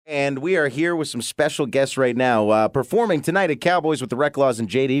And we are here with some special guests right now. Performing tonight at Cowboys with the Reclaws and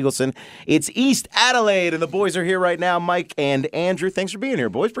Jade Eagleson. It's East Adelaide, and the boys are here right now. Mike and Andrew, thanks for being here,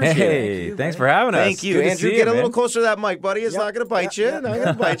 boys. Appreciate it. Hey, thanks for having us. Thank you. Andrew, get a little closer to that mic, buddy. It's not going to bite you. Not going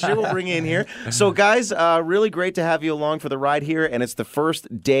to bite you. We'll bring you in here. So, guys, really great to have you along for the ride here, and it's the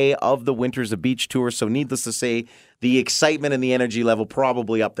first day of the Winters of Beach Tour, so needless to say, the excitement and the energy level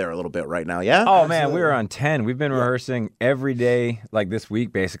probably up there a little bit right now, yeah? Oh, man, we were on 10. We've been rehearsing every day, like this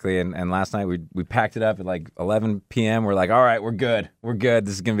week, basically, and last night we packed it up at like 11 p.m. We're like, all right, we're good. We're good.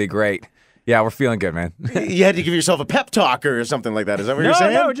 This is going to be great. Yeah, we're feeling good, man. You had to give yourself a pep talk or something like that. Is that what you're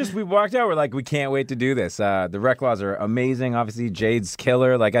saying? No, just we walked out. We're like, we can't wait to do this. The Reclaws are amazing. Obviously, Jade's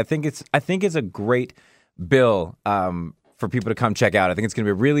killer. Like, I think it's a great bill for people to come check out. I think it's going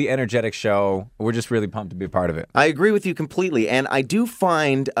to be a really energetic show. We're just really pumped to be a part of it. I agree with you completely, and I do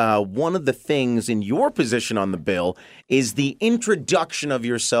find one of the things in your position on the bill is the introduction of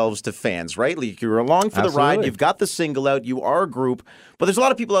yourselves to fans, right? Like you're along for the ride, you've got the single out, you are a group, but there's a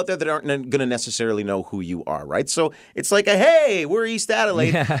lot of people out there that aren't going to necessarily know who you are, right? So it's like, hey, we're East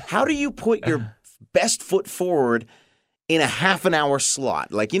Adelaide. Yeah. How do you put your best foot forward in a half an hour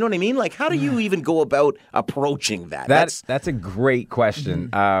slot? Like, you know what I mean? Like, how do you even go about approaching that? That's a great question.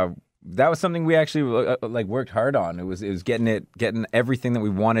 That was something we actually worked hard on. It was getting everything that we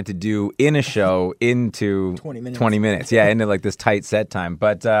wanted to do in a show into 20 minutes. Yeah, into like this tight set time.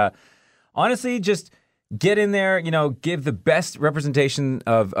 But honestly, just get in there, give the best representation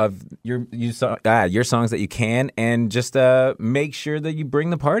of your songs that you can, and just make sure that you bring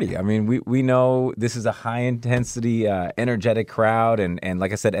the party. I mean, we know this is a high-intensity, energetic crowd, and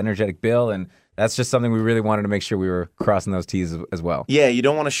like I said, energetic bill, and that's just something we really wanted to make sure we were crossing those T's as well. Yeah, you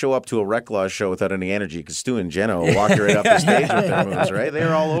don't want to show up to a Reclaws show without any energy, because Stu and Jenna will walk you right up the stage with their moves, right?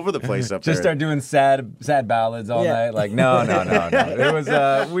 They're all over the place up there. Just start doing sad ballads all night. Like, no. It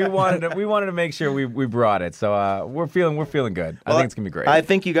was we wanted to make sure we brought it. So we're feeling good. Well, I think it's gonna be great. I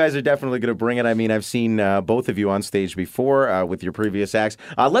think you guys are definitely gonna bring it. I mean, I've seen both of you on stage before with your previous acts.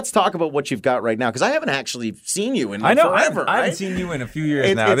 Let's talk about what you've got right now, because I haven't actually seen you in forever. I haven't seen you in a few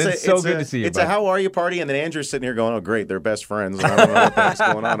years now. It's so good to see you. It's a how are you party, and then Andrew's sitting here going, oh, great, they're best friends. And I don't know what the heck's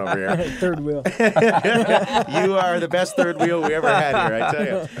going on over here. Third wheel. You are the best third wheel we ever had here, I tell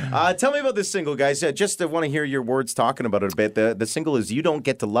you. Tell me about this single, guys. Just want to hear your words talking about it a bit. The single is You Don't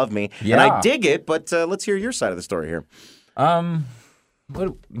Get to Love Me, and I dig it, but let's hear your side of the story here.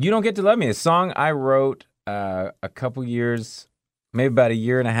 You Don't Get to Love Me, a song I wrote a couple years, maybe about a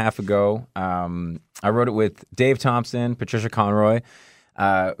year and a half ago. I wrote it with Dave Thompson, Patricia Conroy,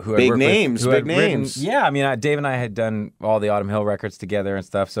 who big names. Yeah, I mean, Dave and I had done all the Autumn Hill records together and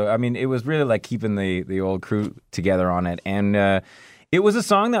stuff. So, I mean, it was really like keeping the old crew together on it. And it was a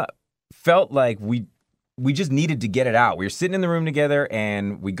song that felt like we just needed to get it out. We were sitting in the room together,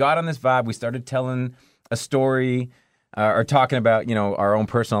 and we got on this vibe. We started telling a story or talking about, our own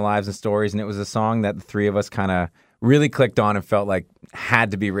personal lives and stories. And it was a song that the three of us kind of really clicked on and felt like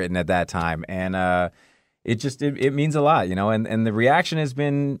had to be written at that time. And it means a lot, and the reaction has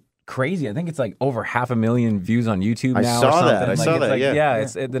been crazy. I think it's like over 500,000 views on YouTube now. I saw that. Yeah.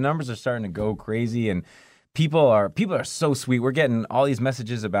 The numbers are starting to go crazy, and people are so sweet. We're getting all these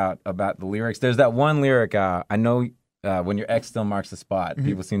messages about the lyrics. There's that one lyric, I know when your ex still marks the spot. Mm-hmm.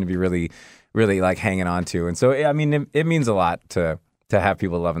 People seem to be really, really like hanging on to, and so I mean, it means a lot to have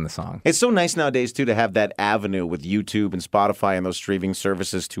people loving the song. It's so nice nowadays, too, to have that avenue with YouTube and Spotify and those streaming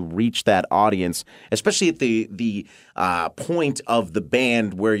services to reach that audience, especially at the point of the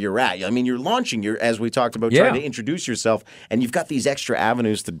band where you're at. I mean, you're launching, as we talked about, trying to introduce yourself, and you've got these extra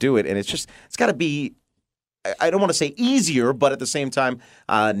avenues to do it, and it's got to be, I don't want to say easier, but at the same time,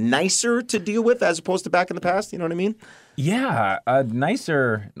 nicer to deal with as opposed to back in the past. You know what I mean? Yeah,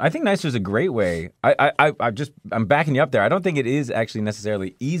 nicer. I think nicer is a great way. I'm backing you up there. I don't think it is actually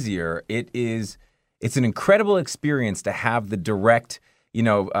necessarily easier. It's an incredible experience to have the direct,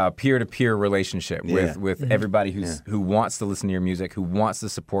 peer-to-peer relationship with everybody who wants to listen to your music, who wants to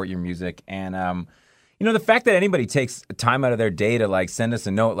support your music, and the fact that anybody takes time out of their day to like send us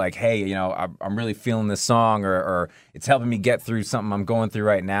a note like, hey, I'm really feeling this song, or it's helping me get through something I'm going through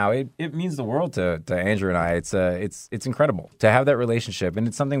right now. It means the world to Andrew and I. It's incredible to have that relationship, and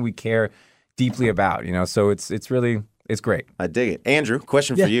it's something we care deeply about. So it's it's great. I dig it. Andrew,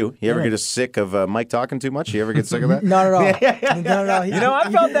 question for you. You ever get sick of Mike talking too much? You ever get sick of that? Not at all. Not at all. You know, I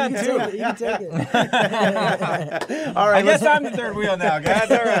felt that too. You can take it. All right. I guess I'm the third wheel now,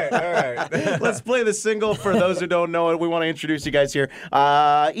 guys. All right. Let's play the single. For those who don't know it, we want to introduce you guys here.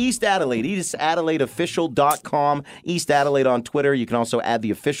 East Adelaide, EastAdelaideOfficial.com, East Adelaide on Twitter. You can also add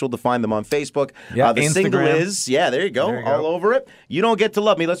the official to find them on Facebook. Yeah, the Instagram. single is, there you go, all over it. You Don't Get to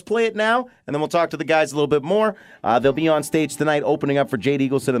Love Me. Let's play it now, and then we'll talk to the guys a little bit more. They'll be on stage tonight, opening up for Jade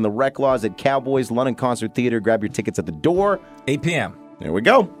Eagleson and the Rec Laws at Cowboys London Concert Theatre. Grab your tickets at the door. 8 p.m. There we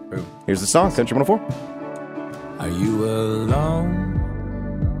go. Ooh. Here's the song, Country 104. Are you alone?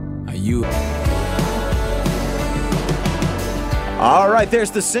 Are you... All right,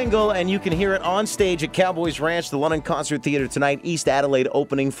 there's the single, and you can hear it on stage at Cowboys Ranch, the London Concert Theatre tonight. East Adelaide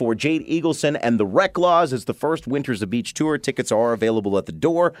opening for Jade Eagleson and the Rec Laws as the first Winters of Beach tour. Tickets are available at the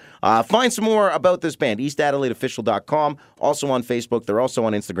door. Find some more about this band, EastAdelaideOfficial.com. Also on Facebook. They're also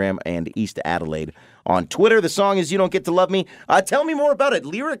on Instagram and East Adelaide on Twitter. The song is You Don't Get to Love Me. Tell me more about it.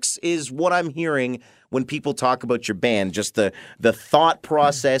 Lyrics is what I'm hearing when people talk about your band. Just the thought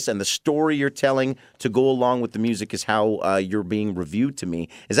process and the story you're telling to go along with the music is how you're being reviewed to me.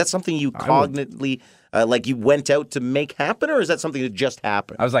 Is that something you cognitively, like you went out to make happen, or is that something that just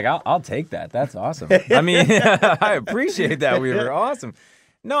happened? I was like, I'll take that. That's awesome. I mean, I appreciate that, Weaver. Awesome.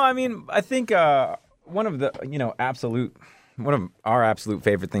 No, I mean, I think one of our absolute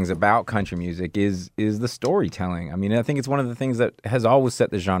favorite things about country music is the storytelling. I mean, I think it's one of the things that has always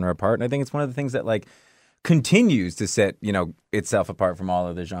set the genre apart, and I think it's one of the things that continues to set itself apart from all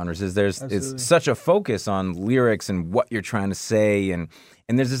other genres. It's such a focus on lyrics and what you're trying to say, and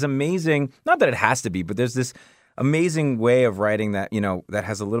there's this amazing, not that it has to be, but there's this amazing way of writing that that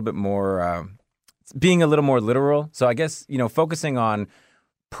has a little bit more being a little more literal. So I guess focusing on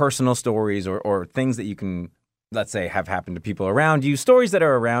personal stories or things that you can, let's say, have happened to people around you, stories that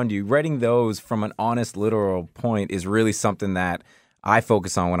are around you, writing those from an honest, literal point is really something that I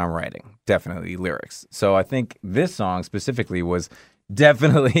focus on when I'm writing, definitely lyrics. So I think this song specifically was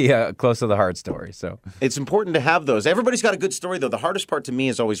definitely a close to the heart story. So it's important to have those. Everybody's got a good story, though. The hardest part to me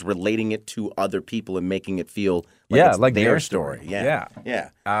is always relating it to other people and making it feel like their story. Yeah.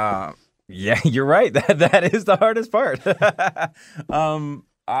 You're right. That is the hardest part.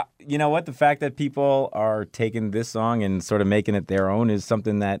 You know what? The fact that people are taking this song and sort of making it their own is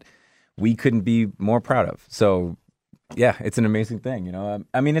something that we couldn't be more proud of. So, yeah, it's an amazing thing.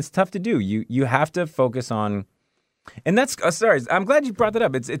 I mean, it's tough to do. You have to focus on, and that's sorry. I'm glad you brought that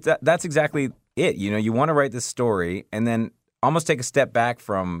up. That's exactly it. You want to write this story and then almost take a step back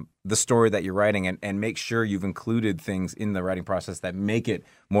from the story that you're writing and make sure you've included things in the writing process that make it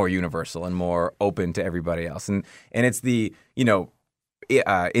more universal and more open to everybody else. And it's the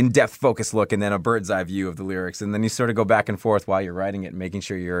in-depth focus look and then a bird's eye view of the lyrics, and then you sort of go back and forth while you're writing it, making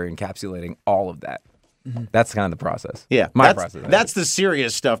sure you're encapsulating all of that. Mm-hmm. That's kind of the process. Yeah, my process. That's the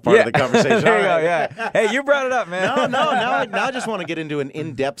serious stuff part of the conversation. There you go. Yeah. Hey, you brought it up, man. No. Now I just want to get into an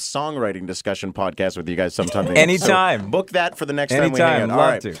in-depth songwriting discussion podcast with you guys sometime. Anytime. So book that for the next time we hang out. All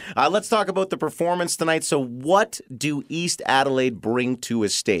right. Let's talk about the performance tonight. So, what do East Adelaide bring to a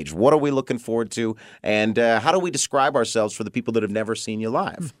stage? What are we looking forward to, and how do we describe ourselves for the people that have never seen you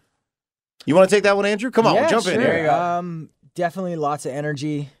live? You want to take that one, Andrew? Come on, we'll jump in here. There you go. Definitely lots of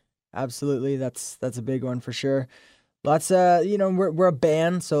energy. Absolutely, that's a big one for sure. Lots of we're a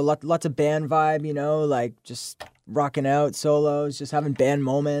band, so lots of band vibe. Like just rocking out solos, just having band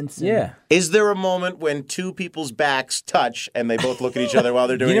moments. Yeah. Is there a moment when two people's backs touch and they both look at each other while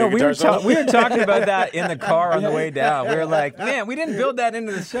they're doing a guitar solo? We were talking about that in the car on the way down. We were like, man, we didn't build that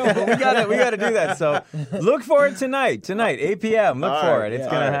into the show, but we got to do that. So look for it tonight, 8 p.m. Look for it. It's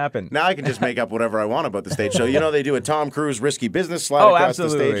going to happen. Now I can just make up whatever I want about the stage show. They do a Tom Cruise risky business slide across the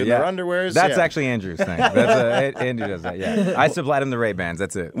stage in their underwears. That's actually Andrew's thing. Andrew does that. Yeah, I supplied him the Ray-Bans.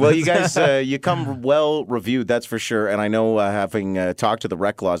 That's it. Well, you guys, you come well reviewed. That's for sure. And I know, having talked to the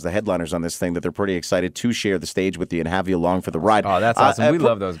Rec Laws, the headliners on this thing, that they're pretty excited to share the stage with you and have you along for the ride. Oh, that's awesome. We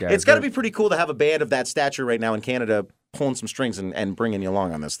love those guys. It's got to be pretty cool to have a band of that stature right now in Canada pulling some strings and bringing you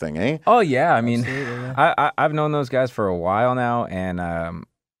along on this thing, eh? Oh, yeah. I mean, I've known those guys for a while now, and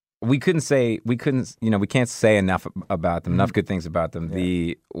we can't say enough about them, enough good things about them.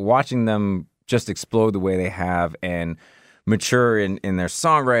 Yeah. Watching them just explode the way they have and mature in their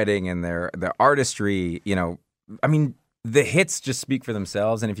songwriting and their artistry, I mean, the hits just speak for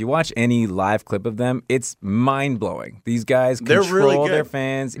themselves, and if you watch any live clip of them, it's mind-blowing. These guys control really their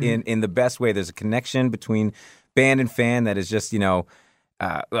fans in the best way. There's a connection between band and fan that is just,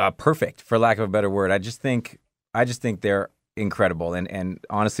 perfect, for lack of a better word. I just think they're incredible. And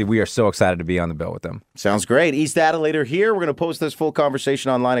honestly, we are so excited to be on the bill with them. Sounds great. East Adelaide are here. We're going to post this full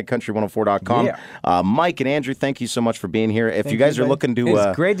conversation online at country104.com. Yeah. Mike and Andrew, thank you so much for being here. If you guys are looking to...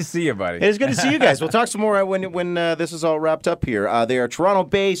 It's great to see you, buddy. It's good to see you guys. We'll talk some more when this is all wrapped up here. They are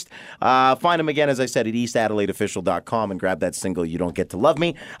Toronto-based. Find them again, as I said, at eastAdelaideofficial.com and grab that single, You Don't Get to Love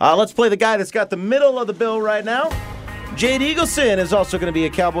Me. Let's play the guy that's got the middle of the bill right now. Jade Eagleson is also going to be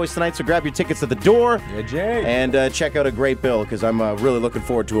at Cowboys tonight, so grab your tickets at the door. Yeah, Jade. And check out a great bill, because I'm really looking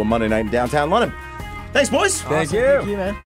forward to a Monday night in downtown London. Thanks, boys. Thank you. Thank you, man.